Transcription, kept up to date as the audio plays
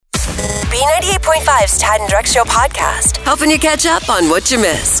B98.5's Tad and Drex Show podcast, helping you catch up on what you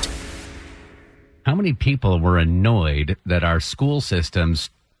missed. How many people were annoyed that our school systems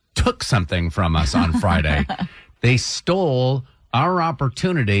took something from us on Friday? They stole our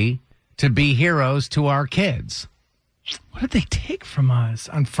opportunity to be heroes to our kids. What did they take from us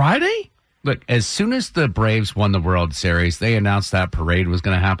on Friday? Look, as soon as the Braves won the World Series, they announced that parade was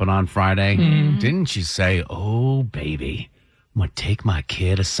going to happen on Friday. Mm-hmm. Didn't you say, oh, baby, I'm going to take my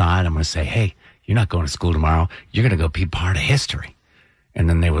kid aside. I'm going to say, hey, you're not going to school tomorrow. You're going to go be part of history. And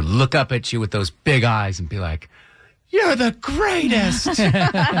then they would look up at you with those big eyes and be like, you're the greatest.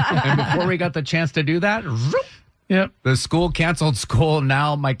 And before we got the chance to do that, yep, the school canceled school.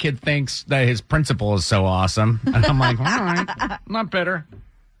 Now my kid thinks that his principal is so awesome. And I'm like, all right, I'm not bitter.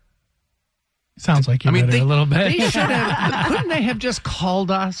 Sounds like you're bitter a little bit. They should have. Couldn't they have just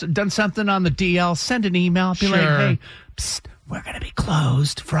called us, done something on the DL, send an email, be like, hey, psst, we're going to be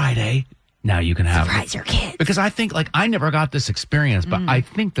closed Friday. Now you can have surprise your kids. Because I think, like, I never got this experience, but I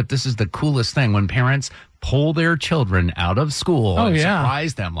think that this is the coolest thing when parents pull their children out of school and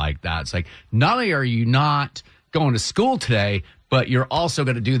surprise them like that. It's like, not only are you not going to school today, but you're also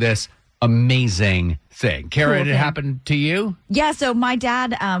going to do this amazing thing. Kara, did it happen to you? Yeah, so my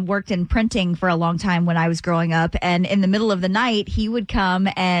dad worked in printing for a long time when I was growing up, and in the middle of the night, he would come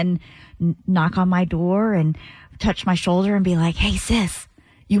and knock on my door and touch my shoulder and be like, hey, sis,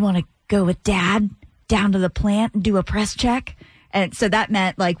 you want to go with Dad down to the plant and do a press check? And so that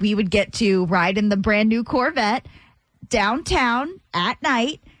meant, like, we would get to ride in the brand new Corvette downtown at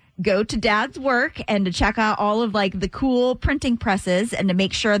night, go to Dad's work, and to check out all of, like, the cool printing presses and to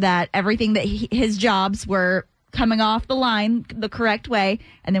make sure that everything that his jobs were coming off the line the correct way,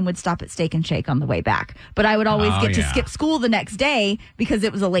 and then would stop at Steak and Shake on the way back. But I would always get to skip school the next day because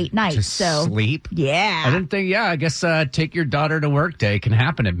it was a late night. To sleep? Yeah. I didn't think, I guess take your daughter to work day can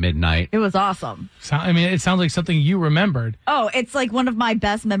happen at midnight. It was awesome. I mean, it sounds like something you remembered. Oh, it's like one of my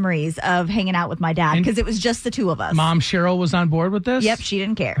best memories of hanging out with my dad because it was just the two of us. Mom Cheryl was on board with this? Yep, she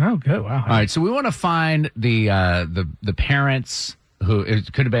didn't care. Oh, good. Wow. All right, so we want to find the parents who,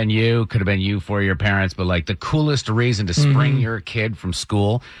 it could have been you for your parents, but like the coolest reason to spring your kid from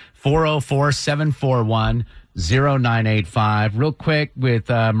school. 404-741-0985. Real quick with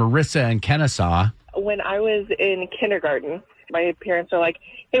Marissa and Kennesaw. When I was in kindergarten, my parents are like,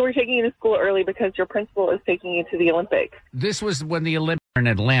 hey, we're taking you to school early because your principal is taking you to the Olympics. This was when the Olympics were in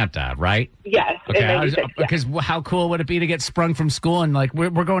Atlanta, right? Yes. Okay, because how cool would it be to get sprung from school and like,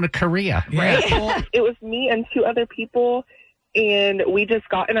 we're going to Korea, right? Well, it was me and two other people. And we just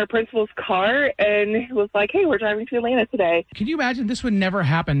got in our principal's car and was like, hey, we're driving to Atlanta today. Can you imagine this would never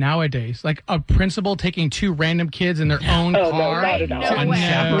happen nowadays? Like a principal taking two random kids in their own car? No, not at all.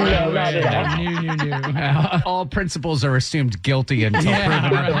 No. All principals are assumed guilty until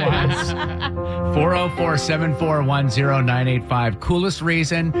proven otherwise. 404-741-0985. Coolest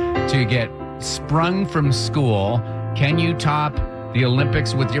reason to get sprung from school. Can you top the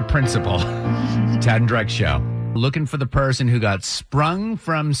Olympics with your principal? Tad and Drex Show. Looking for the person who got sprung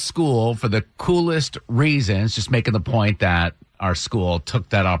from school for the coolest reasons, just making the point that our school took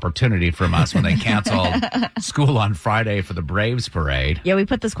that opportunity from us when they canceled school on Friday for the Braves parade. Yeah, we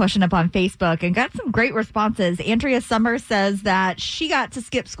put this question up on Facebook and got some great responses. Andrea Summers says that she got to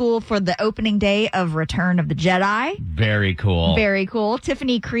skip school for the opening day of Return of the Jedi. Very cool. Very cool.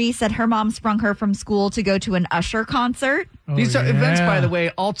 Tiffany Cree said her mom sprung her from school to go to an Usher concert. These events, by the way,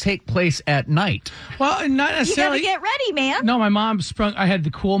 all take place at night. Well, not necessarily. You gotta get ready, man. No, my mom sprung. I had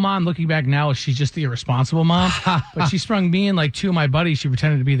the cool mom. Looking back now, she's just the irresponsible mom. But she sprung me and like two of my buddies. She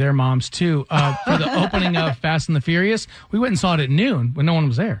pretended to be their moms too. For the opening of Fast and the Furious, we went and saw it at noon when no one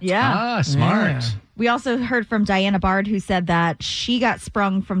was there. Yeah. Ah, smart. Yeah. We also heard from Diana Bard, who said that she got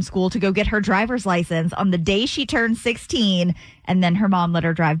sprung from school to go get her driver's license on the day she turned 16, and then her mom let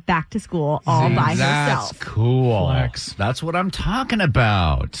her drive back to school all by herself. That's cool. Flex. That's what I'm talking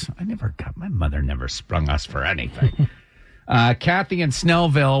about. My mother never sprung us for anything. Kathy in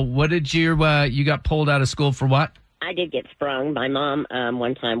Snellville, what did you got pulled out of school for what? I did get sprung. My mom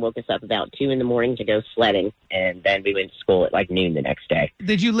one time woke us up about 2 a.m. to go sledding, and then we went to school at like noon the next day.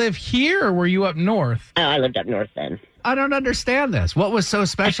 Did you live here or were you up north? Oh, I lived up north then. I don't understand this. What was so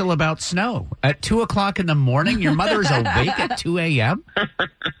special about snow? At 2 o'clock in the morning, your mother's awake at 2 a.m.?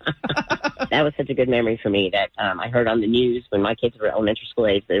 That was such a good memory for me that I heard on the news when my kids were elementary school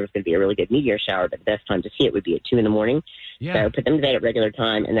age there was going to be a really good meteor shower, but the best time to see it would be at 2 a.m. Yeah. So I put them to bed at regular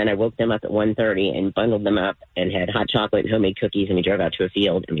time, and then I woke them up at 1:30 and bundled them up and had hot chocolate and homemade cookies, and we drove out to a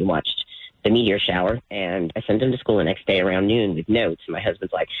field and we watched the meteor shower, and I sent them to school the next day around noon with notes. And my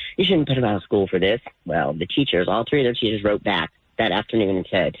husband's like, you shouldn't put them out of school for this. Well, the teachers, all three of their teachers wrote back that afternoon and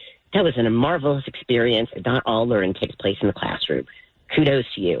said, that was a marvelous experience. Not all learning takes place in the classroom. Kudos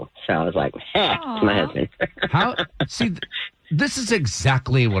to you. So I was like, to my husband. This is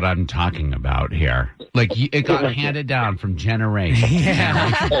exactly what I'm talking about here. Like, it got handed down from generation to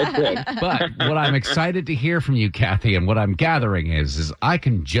generation. But what I'm excited to hear from you, Kathy, and what I'm gathering is I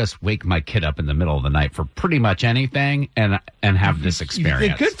can just wake my kid up in the middle of the night for pretty much anything and have this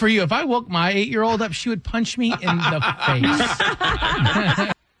experience. Good for you. If I woke my 8-year-old up, she would punch me in the face.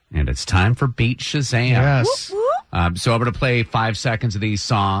 And it's time for Beat Shazam. Yes. So I'm going to play 5 seconds of these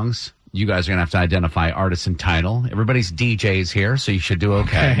songs. You guys are going to have to identify artist and title. Everybody's DJs here, so you should do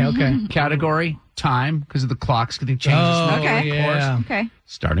okay. Okay. Category, time, because of the clock's going to change this next, okay. of course. Okay.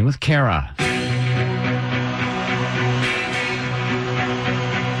 Starting with Kara.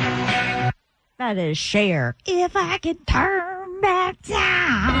 That is Cher. If I could turn back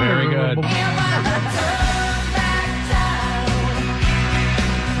time. Very good.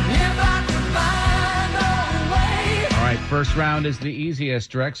 All right, first round is the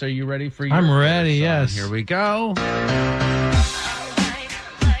easiest. Drex, are you ready for your I'm ready, song? yes. Here we go.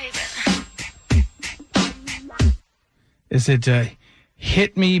 Is it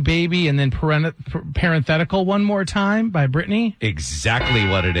Hit Me, Baby, and then parenthetical one more time by Britney? Exactly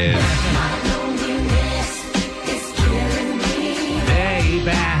what it is.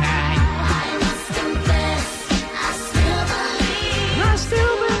 Baby.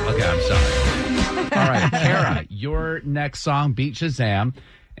 Okay, I'm sorry. All right, Kara, your next song, Beat Shazam,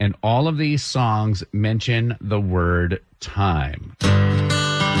 and all of these songs mention the word time.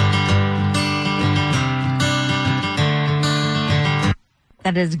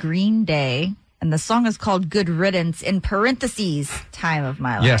 That is Green Day. And the song is called Good Riddance, in parentheses, Time of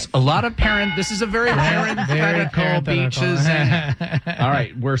My Life. Yes, a lot of this is a very parenthetical Beat Shazam. All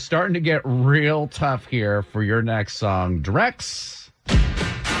right, we're starting to get real tough here for your next song, Drex.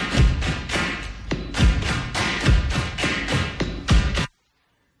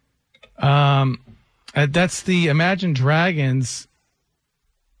 That's the Imagine Dragons.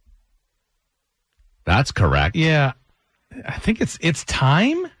 That's correct. Yeah. I think it's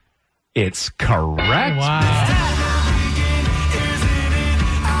Time? It's correct. Wow.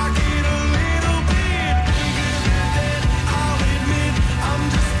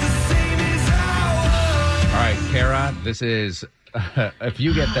 All right, Kara, this is, if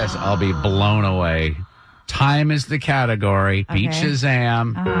you get this, I'll be blown away. Time is the category. Okay. Beat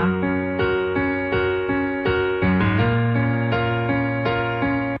Shazam.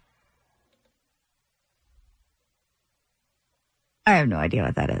 I have no idea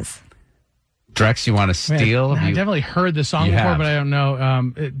what that is. Drex, you want to steal? I've definitely heard the song before, but I don't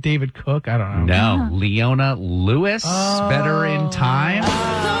know. David Cook, I don't know. No, Leona Lewis, Better in Time.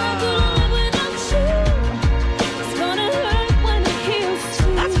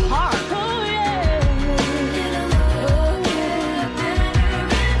 That's hard.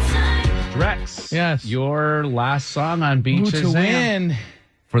 Drex, Yes. your last song on Beat Shazam. To win.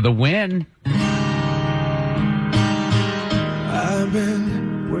 For the win. I've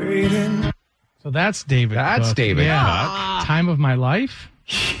been waiting. So that's David Cook. That's David Cook. Time of My Life?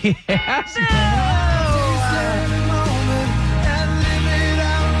 Yes.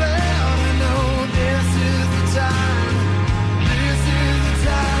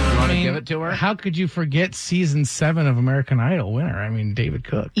 You want to give it to her? How could you forget season 7 of American Idol winner? I mean, David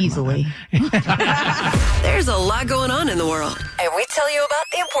Cook. Easily. There's a lot going on in the world, and we tell you about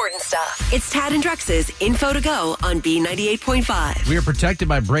the important stuff. It's Tad and Drex's Info to Go on B98.5. We are protected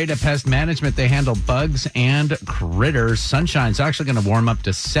by Breda Pest Management. They handle bugs and critters. Sunshine's actually going to warm up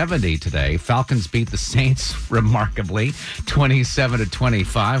to 70 today. Falcons beat the Saints remarkably,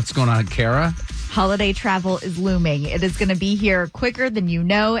 27-25. What's going on, Kara? Holiday travel is looming. It is going to be here quicker than you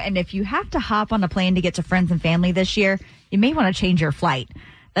know. And if you have to hop on a plane to get to friends and family this year, you may want to change your flight.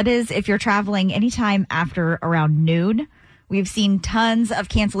 That is, if you're traveling anytime after around noon. We've seen tons of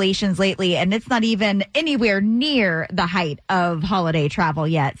cancellations lately, and it's not even anywhere near the height of holiday travel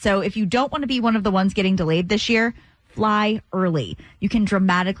yet. So if you don't want to be one of the ones getting delayed this year, fly early. You can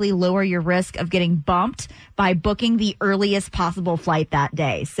dramatically lower your risk of getting bumped by booking the earliest possible flight that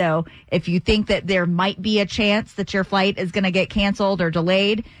day. So if you think that there might be a chance that your flight is going to get canceled or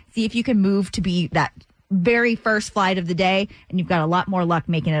delayed, see if you can move to be that very first flight of the day, and you've got a lot more luck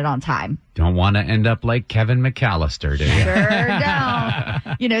making it on time. Don't want to end up like Kevin McAllister, do you? Sure don't.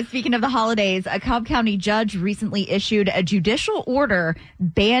 Speaking of the holidays, a Cobb County judge recently issued a judicial order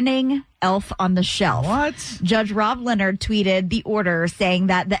banning Elf on the Shelf. What? Judge Rob Leonard tweeted the order saying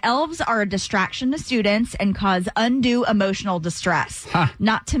that the elves are a distraction to students and cause undue emotional distress,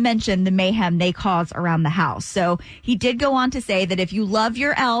 not to mention the mayhem they cause around the house. So he did go on to say that if you love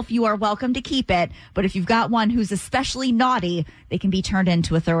your elf, you are welcome to keep it. But if you've got one who's especially naughty, they can be turned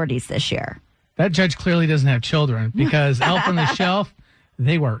into authorities this year. That judge clearly doesn't have children because Elf on the Shelf,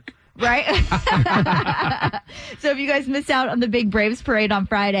 they work. Right? So if you guys missed out on the big Braves parade on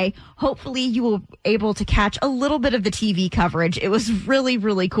Friday, hopefully you will be able to catch a little bit of the TV coverage. It was really,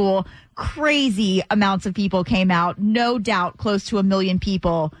 really cool. Crazy amounts of people came out. No doubt close to 1 million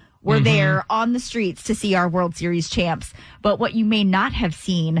people were there on the streets to see our World Series champs. But what you may not have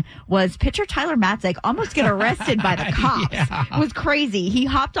seen was pitcher Tyler Matzek almost get arrested by the cops. It was crazy. He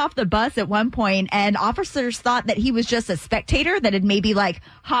hopped off the bus at one point, and officers thought that he was just a spectator that had maybe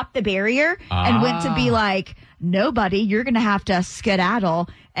hopped the barrier and went to be like, no, buddy, you're going to have to skedaddle.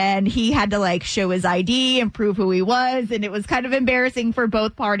 And he had to show his ID and prove who he was. And it was kind of embarrassing for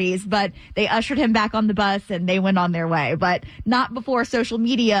both parties, but they ushered him back on the bus and they went on their way, but not before social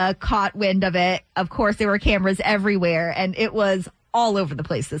media caught wind of it. Of course, there were cameras everywhere and it was all over the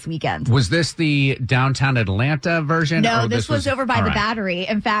place this weekend. Was this the downtown Atlanta version? No, this was over by the Battery.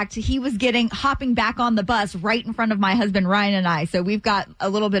 In fact, he was hopping back on the bus right in front of my husband Ryan and I. So we've got a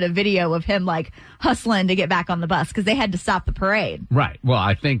little bit of video of him hustling to get back on the bus because they had to stop the parade. Right. Well,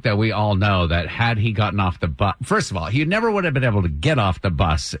 I think that we all know that had he gotten off the bus, first of all, he never would have been able to get off the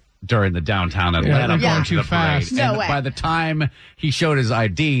bus during the downtown Atlanta going too fast. No and way. By the time he showed his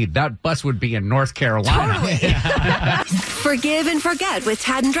ID, that bus would be in North Carolina. Totally. Forgive and forget with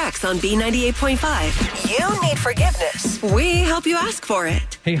Tad and Drex on B98.5. You need forgiveness. We help you ask for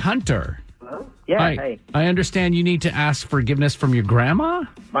it. Hey, Hunter. Hello? Yeah, hey. I understand you need to ask forgiveness from your grandma?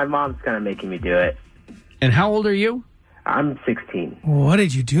 My mom's kind of making me do it. And how old are you? I'm 16. What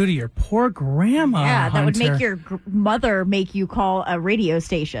did you do to your poor grandma? Yeah, that would Hunter? make your mother make you call a radio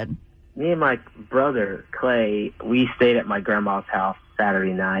station. Me and my brother, Clay, we stayed at my grandma's house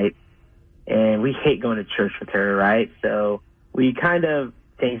Saturday night, and we hate going to church with her, right? So we kind of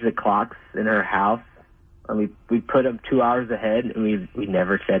changed the clocks in her house, and we put them 2 hours ahead, and we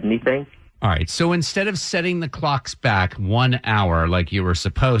never said anything. All right, so instead of setting the clocks back 1 hour like you were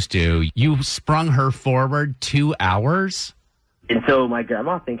supposed to, you sprung her forward 2 hours? And so my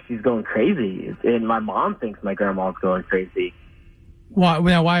grandma thinks she's going crazy, and my mom thinks my grandma's going crazy.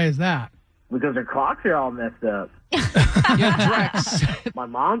 Why is that? Because her clocks are all messed up. Yeah, Drex. My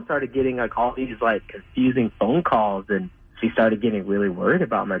mom started getting all these confusing phone calls, and she started getting really worried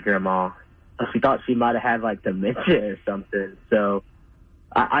about my grandma. She thought she might have had dementia or something. So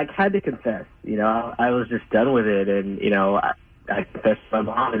I had to confess, I was just done with it. And, I confessed to my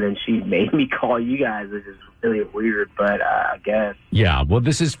mom, and then she made me call you guys, which is really weird, but I guess. Yeah, well,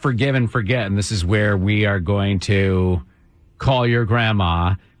 this is Forgive and Forget, and this is where we are going to call your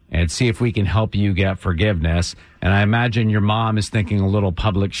grandma and see if we can help you get forgiveness. And I imagine your mom is thinking a little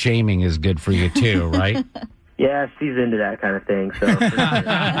public shaming is good for you too, right? Yeah, she's into that kind of thing. So. For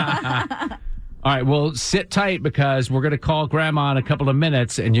sure. All right, well, sit tight because we're going to call Grandma in a couple of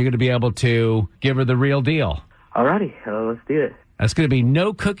minutes, and you're going to be able to give her the real deal. All righty, let's do it. That's going to be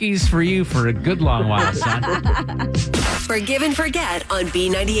no cookies for you for a good long while, son. Forgive and forget on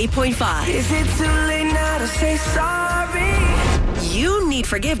B98.5. Is it too late now to say sorry? You need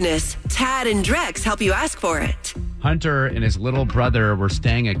forgiveness. Tad and Drex help you ask for it. Hunter and his little brother were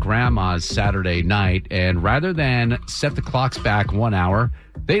staying at Grandma's Saturday night, and rather than set the clocks back 1 hour,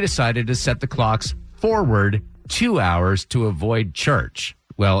 they decided to set the clocks forward 2 hours to avoid church.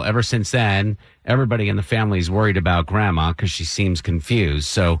 Well, ever since then, everybody in the family is worried about Grandma because she seems confused.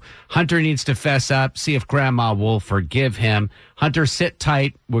 So Hunter needs to fess up, see if Grandma will forgive him. Hunter, sit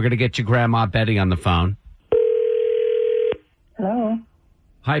tight. We're going to get you Grandma Betty on the phone. Hello.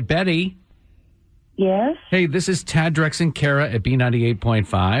 Hi, Betty. Yes. Hey, this is Tad, Drex, and Kara at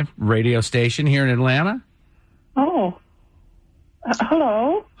B98.5 radio station here in Atlanta. Oh.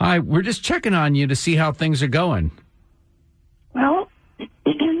 Hello. Hi, we're just checking on you to see how things are going. Well,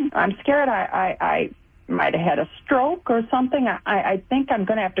 I'm scared I might have had a stroke or something. I think I'm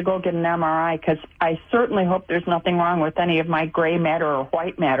going to have to go get an MRI because I certainly hope there's nothing wrong with any of my gray matter or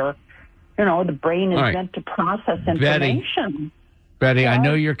white matter. The brain is meant to process information. Betty, I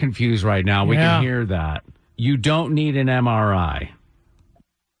know you're confused right now. We can hear that. You don't need an MRI.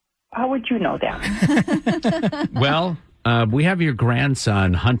 How would you know that? Well, we have your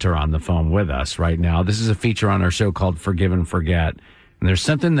grandson, Hunter, on the phone with us right now. This is a feature on our show called Forgive and Forget. And there's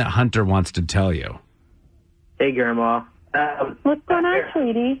something that Hunter wants to tell you. Hey, Grandma. What's going on,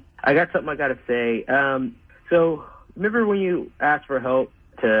 sweetie? I got something I got to say. So, remember when you asked for help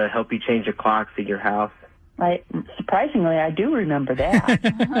to help you change the clocks in your house? Surprisingly, I do remember that.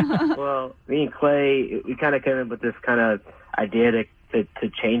 Well, me and Clay, we kind of came up with this kind of idea to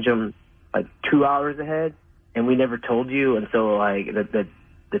change them like 2 hours ahead, and we never told you, and so like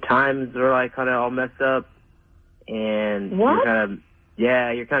the times were like kind of all messed up, and what?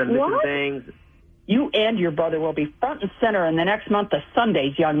 you're kind of missing What? things. You and your brother will be front and center in the next month of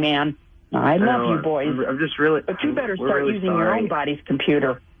Sundays, young man. I love you boys. I'm just really, but you better we're start really using sorry. your own body's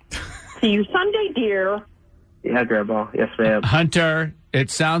computer. See you Sunday, dear. Yeah, Grandma. Yes, ma'am. Hunter,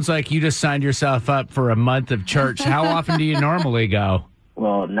 it sounds like you just signed yourself up for a month of church. How often do you normally go?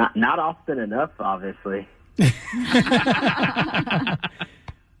 Well, not often enough, obviously. But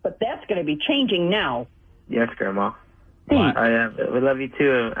that's going to be changing now. Yes, Grandma. What? We love you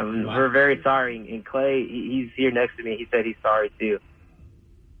too. We're very sorry. And Clay, he's here next to me. He said he's sorry too.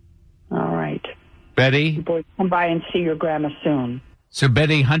 All right. Betty? You boys come by and see your grandma soon. So,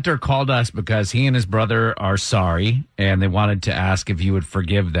 Betty, Hunter called us because he and his brother are sorry, and they wanted to ask if you would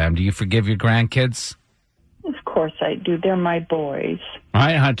forgive them. Do you forgive your grandkids? Of course I do. They're my boys. All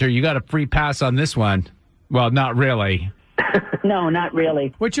right, Hunter, you got a free pass on this one. Well, not really. No, not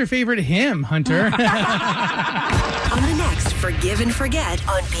really. What's your favorite hymn, Hunter? On the next Forgive and Forget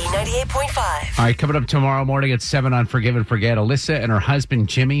on B98.5. All right, coming up tomorrow morning at 7 on Forgive and Forget, Alyssa and her husband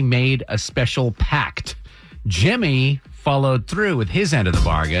Jimmy made a special pact. Jimmy followed through with his end of the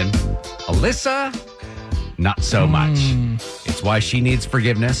bargain. Alyssa, not so much. It's why she needs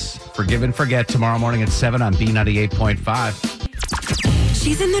forgiveness. Forgive and Forget tomorrow morning at 7 on B98.5.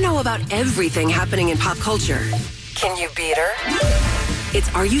 She's in the know about everything happening in pop culture. Can you beat her?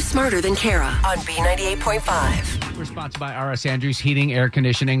 It's Are You Smarter Than Kara on B98.5. We're sponsored by R.S. Andrews Heating, Air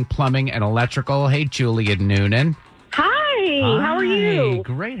Conditioning, Plumbing, and Electrical. Hey, Julie and Noonan. Hi, how are you?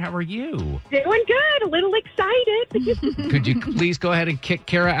 Great, how are you? Doing good, a little excited. Could you please go ahead and kick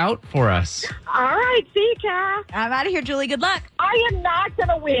Kara out for us? All right, see you, Kara. I'm out of here, Julie. Good luck. I am not going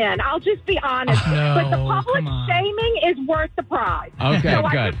to win. I'll just be honest. No, but the public come on. shaming is worth the prize. Okay, so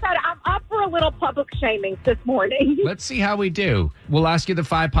good. I just said I'm up for a little public shaming this morning. Let's see how we do. We'll ask you the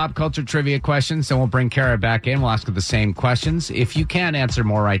 5 pop culture trivia questions, then we'll bring Kara back in. We'll ask her the same questions. If you can answer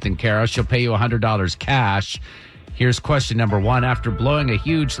more right than Kara, she'll pay you $100 cash. Here's question number 1. After blowing a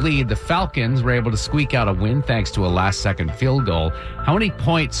huge lead, the Falcons were able to squeak out a win thanks to a last-second field goal. How many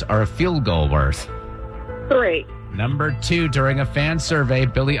points are a field goal worth? 3. Number 2, during a fan survey,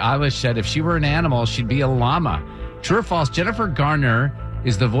 Billie Eilish said if she were an animal, she'd be a llama. True or false, Jennifer Garner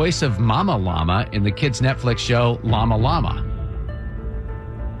is the voice of Mama Llama in the kids' Netflix show Llama Llama.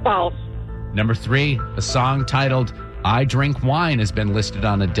 False. Number 3, a song titled I Drink Wine has been listed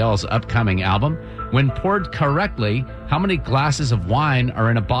on Adele's upcoming album. When poured correctly, how many glasses of wine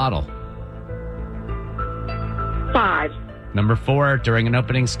are in a bottle? 5. Number 4, during an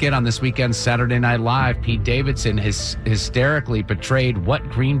opening skit on this weekend's Saturday Night Live, Pete Davidson has hysterically betrayed what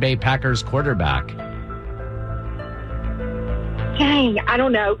Green Bay Packers quarterback? Dang, I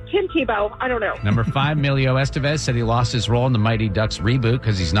don't know. Tim Tebow, I don't know. Number 5, Emilio Estevez said he lost his role in the Mighty Ducks reboot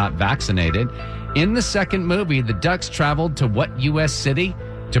because he's not vaccinated. In the second movie, the Ducks traveled to what U.S. city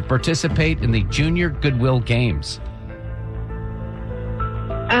to participate in the Junior Goodwill Games?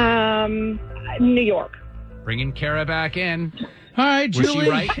 New York. Bringing Kara back in. All right, Was she Julie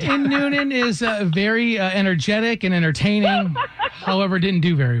right? in Noonan is very energetic and entertaining. However, didn't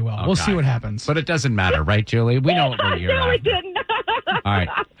do very well. We'll Okay. see what happens. But it doesn't matter, right, Julie? We know where you're No, at. it didn't. All right.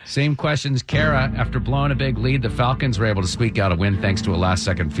 Same questions. Kara, after blowing a big lead, the Falcons were able to squeak out a win thanks to a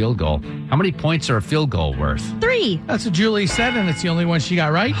last-second field goal. How many points are a field goal worth? 3. That's what Julie said, and it's the only one she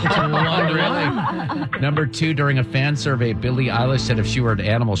got right. It's a 1-1. Number 2, during a fan survey, Billie Eilish said if she were an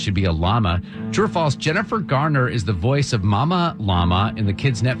animal, she'd be a llama. True or false, Jennifer Garner is the voice of Mama Llama in the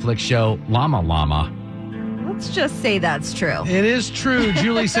kids' Netflix show Llama Llama. Let's just say that's true. It is true.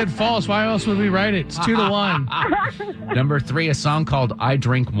 Julie said false. Why else would we write it? It's 2-1. Number 3, a song called I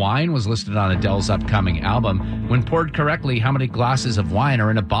Drink Wine was listed on Adele's upcoming album. When poured correctly, how many glasses of wine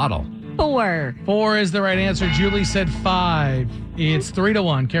are in a bottle? 4. 4 is the right answer. Julie said 5. It's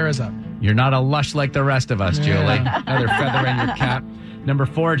 3-1. Kara's up. You're not a lush like the rest of us, Julie. Yeah. Another feather in your cap. Number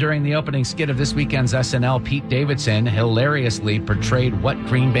 4, during the opening skit of this weekend's SNL, Pete Davidson hilariously portrayed what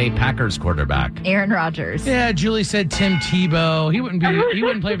Green Bay Packers quarterback? Aaron Rodgers. Yeah, Julie said Tim Tebow. He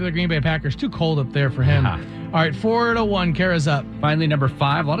wouldn't play for the Green Bay Packers. Too cold up there for him. All right, 4-1. Kara's up. Finally, number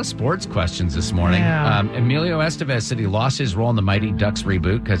 5, a lot of sports questions this morning. Yeah. Emilio Estevez said he lost his role in the Mighty Ducks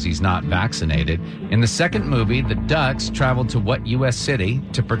reboot because he's not vaccinated. In the second movie, the Ducks traveled to what U.S. city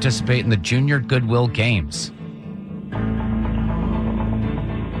to participate in the Junior Goodwill Games?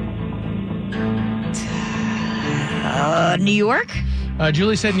 New York?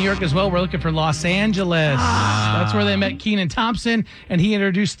 Julie said New York as well. We're looking for Los Angeles. That's where they met Keenan Thompson, and he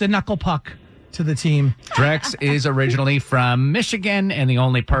introduced the knuckle puck to the team. Drex is originally from Michigan and the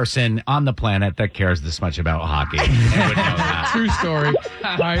only person on the planet that cares this much about hockey. And would know that. True story.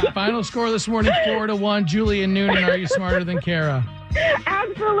 All right, final score this morning, 4-1. Julie and Noonan, are you smarter than Kara?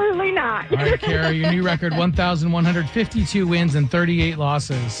 Absolutely not. All right, Kara, your new record, 1,152 wins and 38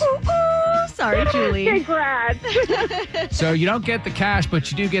 losses. Sorry, Julie. Congrats. So you don't get the cash, but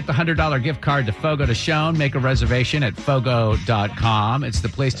you do get the $100 gift card to Fogo de Chão. Make a reservation at fogo.com. It's the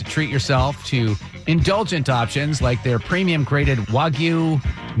place to treat yourself to indulgent options like their premium graded Wagyu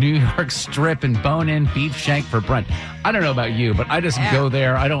New York strip and bone-in beef shank for brunch. I don't know about you, but I just go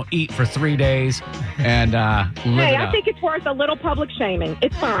there. I don't eat for 3 days and live Hey, it I up. think it's worth a little public shaming.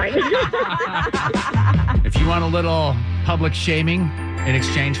 It's fine. If you want a little public shaming in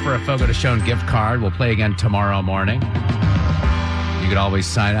exchange for a Fogo de Chão gift card, we'll play again tomorrow morning. You can always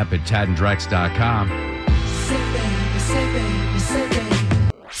sign up at tadanddrex.com.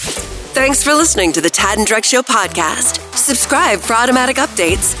 Thanks for listening to the Tad and Drex Show podcast. Subscribe for automatic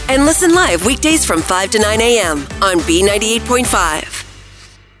updates and listen live weekdays from 5 to 9 a.m. on B98.5.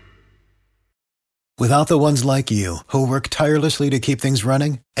 Without the ones like you, who work tirelessly to keep things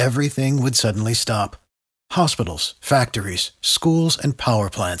running, everything would suddenly stop. Hospitals, factories, schools, and power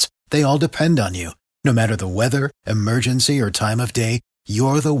plants, they all depend on you. No matter the weather, emergency, or time of day,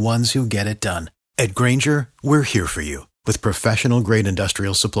 you're the ones who get it done. At Grainger, we're here for you with professional-grade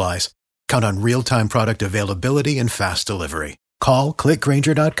industrial supplies. Count on real-time product availability and fast delivery. Call, click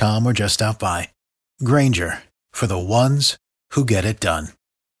Grainger.com, or just stop by. Grainger, for the ones who get it done.